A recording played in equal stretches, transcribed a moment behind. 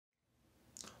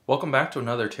Welcome back to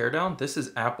another teardown. This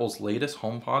is Apple's latest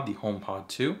HomePod, the HomePod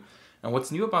 2. And what's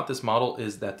new about this model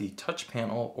is that the touch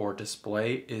panel or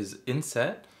display is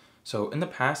inset. So in the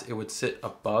past, it would sit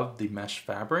above the mesh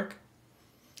fabric.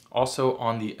 Also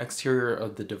on the exterior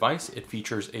of the device, it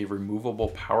features a removable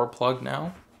power plug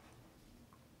now.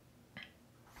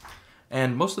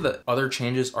 And most of the other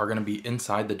changes are going to be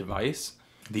inside the device.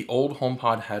 The old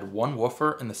HomePod had one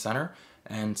woofer in the center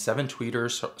and 7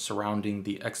 tweeters surrounding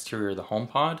the exterior of the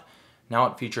HomePod. Now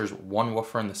it features one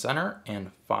woofer in the center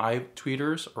and 5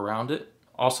 tweeters around it.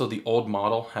 Also, the old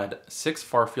model had 6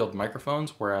 far-field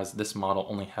microphones, whereas this model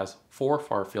only has 4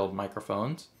 far-field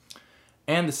microphones.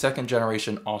 And the second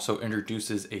generation also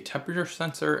introduces a temperature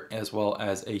sensor as well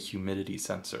as a humidity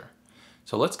sensor.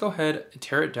 So let's go ahead,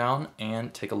 tear it down,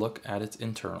 and take a look at its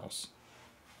internals.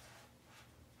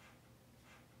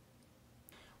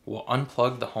 We'll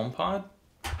unplug the HomePod,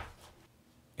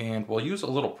 and we'll use a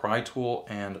little pry tool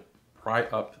and pry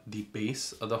up the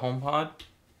base of the HomePod.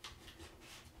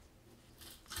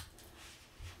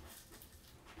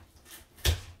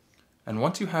 And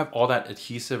once you have all that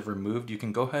adhesive removed, you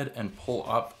can go ahead and pull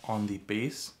up on the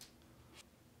base.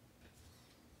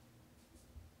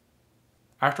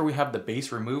 After we have the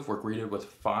base removed, we're greeted with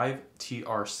 5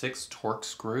 TR6 Torx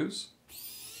screws.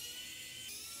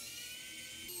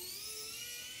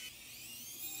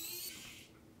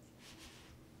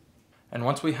 And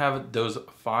once we have those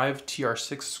 5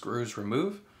 TR6 screws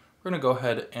removed, we're going to go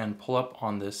ahead and pull up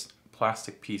on this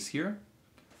plastic piece here,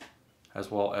 as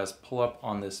well as pull up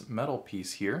on this metal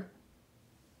piece here.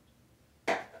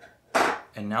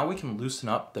 And now we can loosen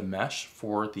up the mesh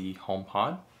for the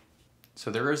HomePod.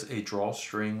 So there is a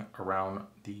drawstring around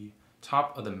the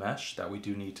top of the mesh that we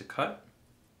do need to cut.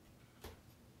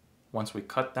 Once we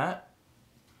cut that,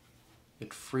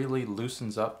 it freely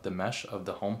loosens up the mesh of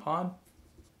the HomePod.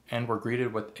 And we're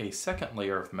greeted with a second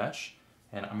layer of mesh,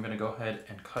 and I'm going to go ahead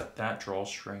and cut that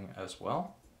drawstring as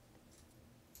well.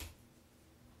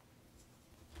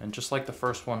 And just like the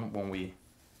first one, when we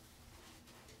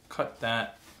cut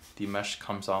that, the mesh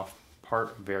comes off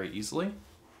part very easily.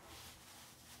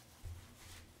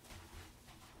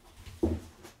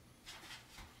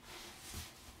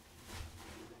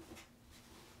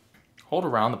 Hold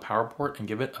around the power port and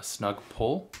give it a snug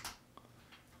pull,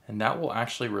 and that will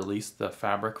actually release the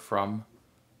fabric from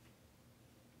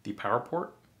the power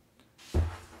port. I'm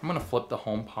going to flip the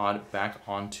HomePod back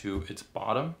onto its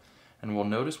bottom, and we'll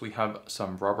notice we have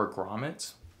some rubber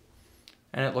grommets,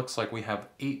 and it looks like we have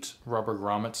 8 rubber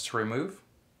grommets to remove.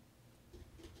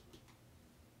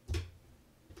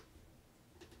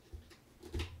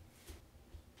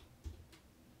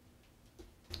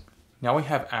 Now we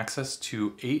have access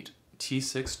to 8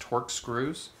 T6 Torx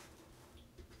screws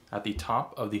at the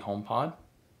top of the HomePod.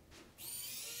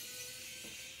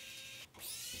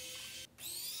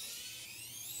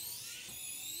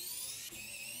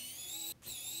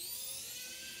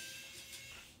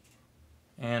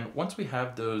 And once we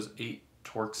have those 8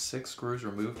 Torx 6 screws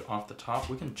removed off the top,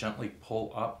 we can gently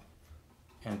pull up.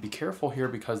 And be careful here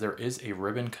because there is a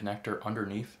ribbon connector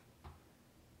underneath.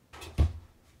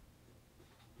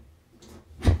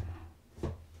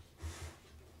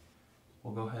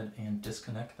 We'll go ahead and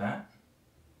disconnect that.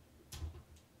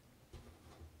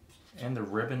 And the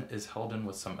ribbon is held in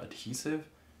with some adhesive.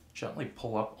 Gently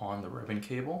pull up on the ribbon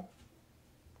cable.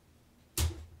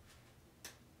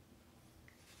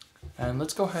 And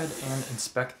let's go ahead and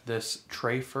inspect this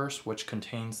tray first, which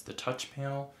contains the touch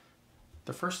panel.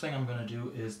 The first thing I'm going to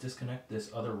do is disconnect this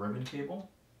other ribbon cable.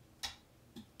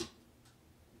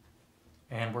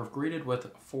 And we're greeted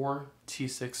with 4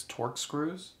 T6 Torx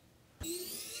screws.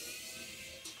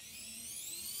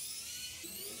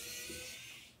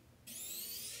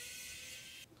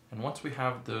 And once we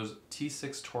have those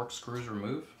T6 Torx screws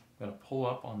removed, I'm going to pull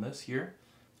up on this here,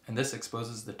 and this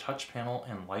exposes the touch panel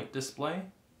and light display.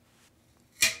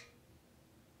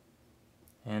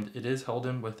 And it is held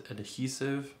in with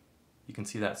adhesive. You can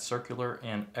see that circular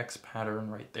and X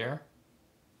pattern right there.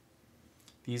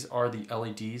 These are the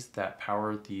LEDs that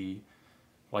power the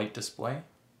light display.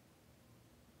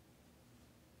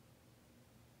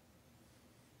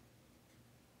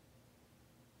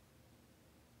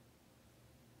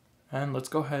 And let's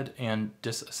go ahead and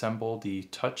disassemble the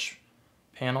touch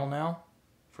panel now.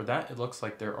 For that, it looks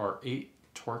like there are 8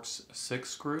 Torx 6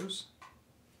 screws.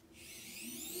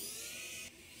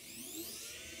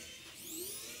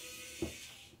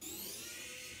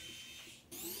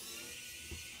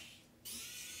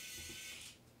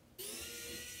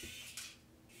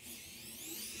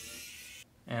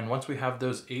 And once we have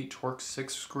those 8 Torx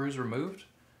 6 screws removed,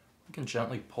 we can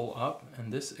gently pull up,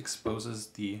 and this exposes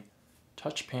the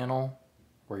touch panel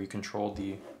where you control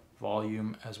the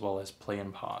volume as well as play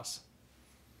and pause.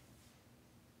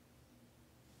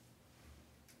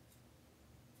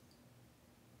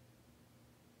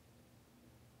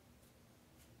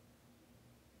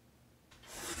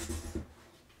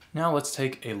 Now let's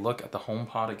take a look at the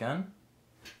HomePod again.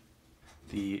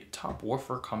 The top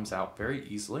woofer comes out very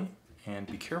easily, and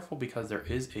be careful because there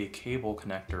is a cable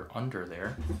connector under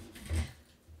there.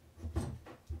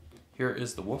 Here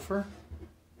is the woofer,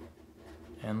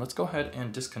 and let's go ahead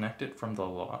and disconnect it from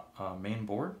the main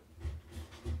board.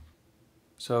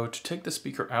 So to take the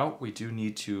speaker out, we do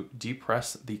need to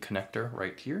depress the connector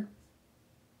right here.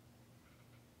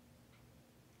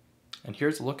 And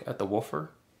here's a look at the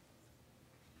woofer.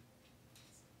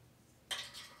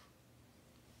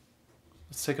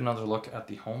 Let's take another look at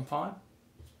the HomePod.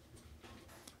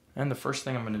 And the first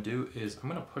thing I'm going to do is I'm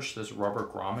going to push this rubber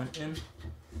grommet in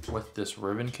with this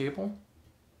ribbon cable.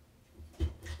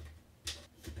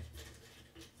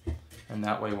 And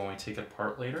that way when we take it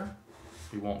apart later,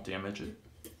 we won't damage it.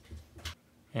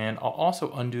 And I'll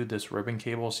also undo this ribbon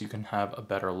cable so you can have a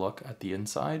better look at the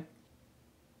inside.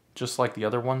 Just like the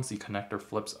other ones, the connector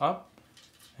flips up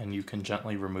and you can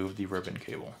gently remove the ribbon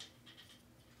cable.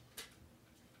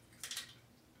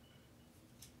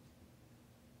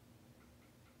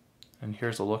 And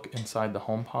here's a look inside the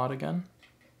HomePod again.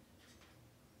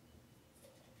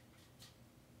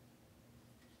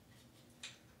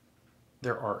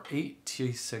 There are 8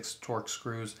 T6 Torx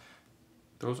screws.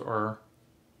 Those are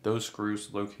those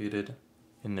screws located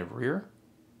in the rear.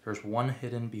 There's one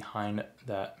hidden behind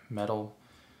that metal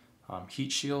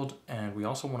heat shield, and we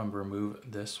also want to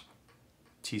remove this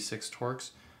T6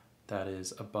 Torx that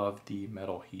is above the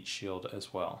metal heat shield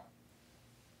as well.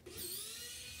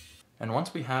 And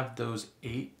once we have those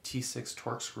 8 T6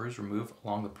 Torx screws removed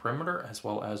along the perimeter, as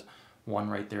well as one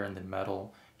right there in the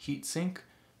metal heat sink,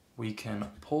 we can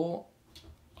pull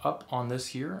up on this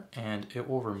here and it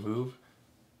will remove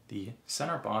the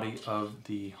center body of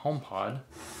the HomePod.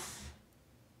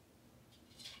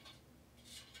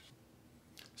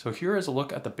 So here is a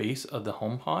look at the base of the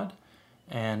HomePod,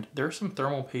 and there's some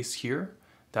thermal paste here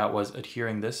that was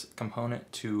adhering this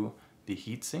component to the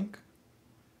heatsink.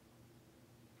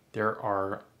 There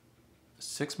are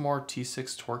 6 more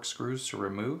T6 Torx screws to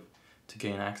remove to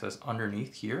gain access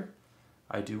underneath here.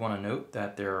 I do want to note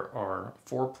that there are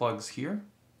 4 plugs here,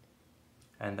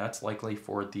 and that's likely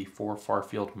for the 4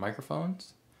 far-field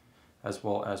microphones, as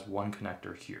well as 1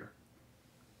 connector here.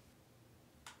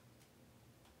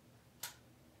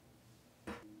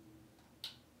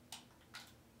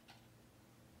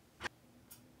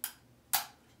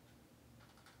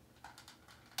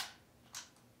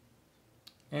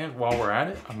 And while we're at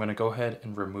it, I'm going to go ahead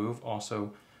and remove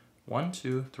also 1,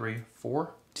 2, 3,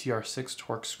 4 TR6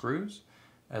 Torx screws,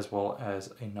 as well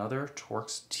as another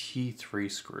Torx T3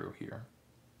 screw here.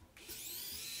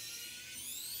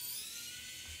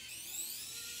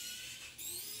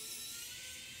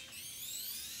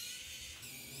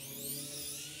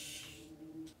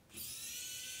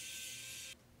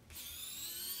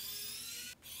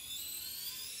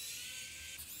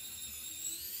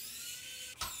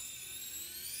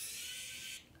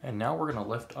 And now we're going to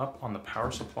lift up on the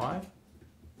power supply.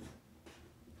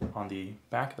 On the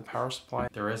back of the power supply,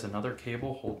 there is another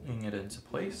cable holding it into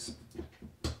place.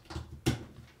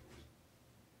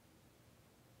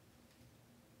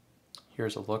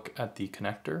 Here's a look at the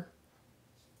connector.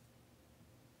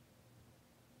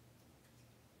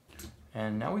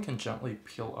 And now we can gently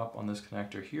peel up on this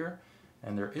connector here,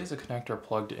 and there is a connector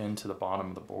plugged into the bottom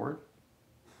of the board,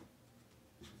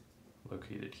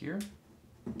 located here.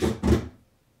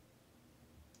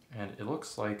 And it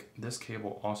looks like this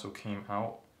cable also came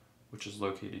out, which is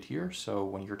located here. So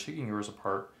when you're taking yours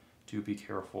apart, do be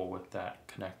careful with that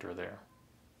connector there.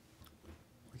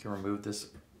 We can remove this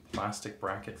plastic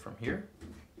bracket from here.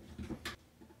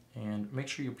 And make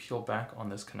sure you peel back on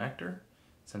this connector,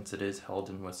 since it is held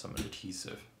in with some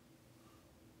adhesive.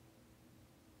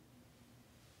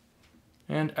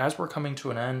 And as we're coming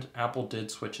to an end, Apple did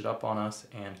switch it up on us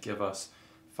and give us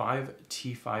 5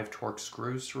 T5 Torx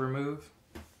screws to remove.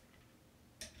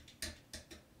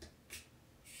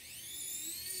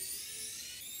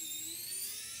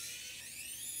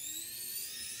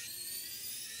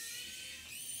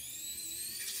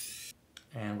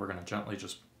 And we're going to gently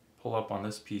just pull up on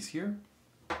this piece here.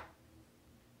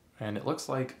 And it looks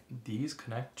like these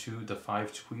connect to the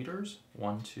 5 tweeters,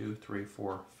 1, 2, 3,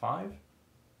 4, 5.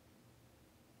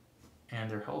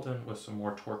 And they're held in with some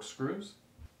more Torx screws.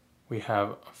 We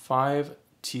have 5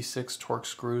 T6 Torx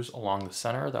screws along the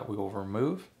center that we will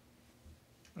remove.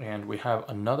 And we have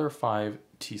another 5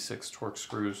 T6 Torx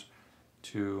screws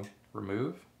to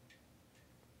remove.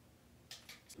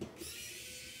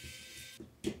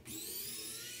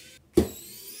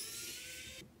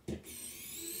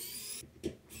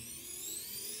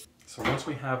 So once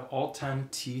we have all 10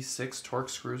 T6 Torx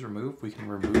screws removed, we can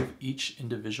remove each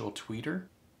individual tweeter.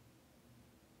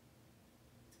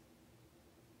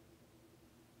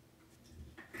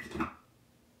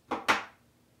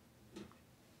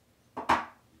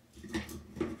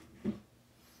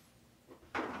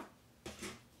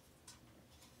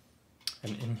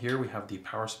 And in here we have the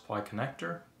power supply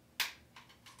connector.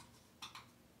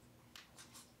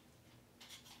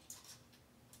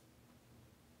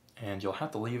 And you'll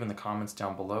have to leave in the comments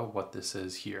down below what this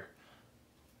is here.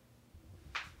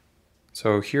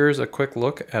 So here's a quick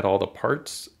look at all the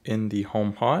parts in the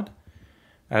HomePod.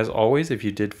 As always, if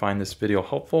you did find this video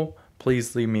helpful,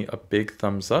 please leave me a big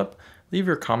thumbs up. Leave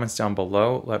your comments down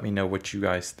below. Let me know what you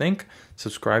guys think.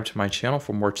 Subscribe to my channel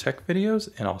for more tech videos,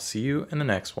 and I'll see you in the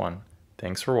next one.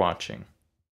 Thanks for watching.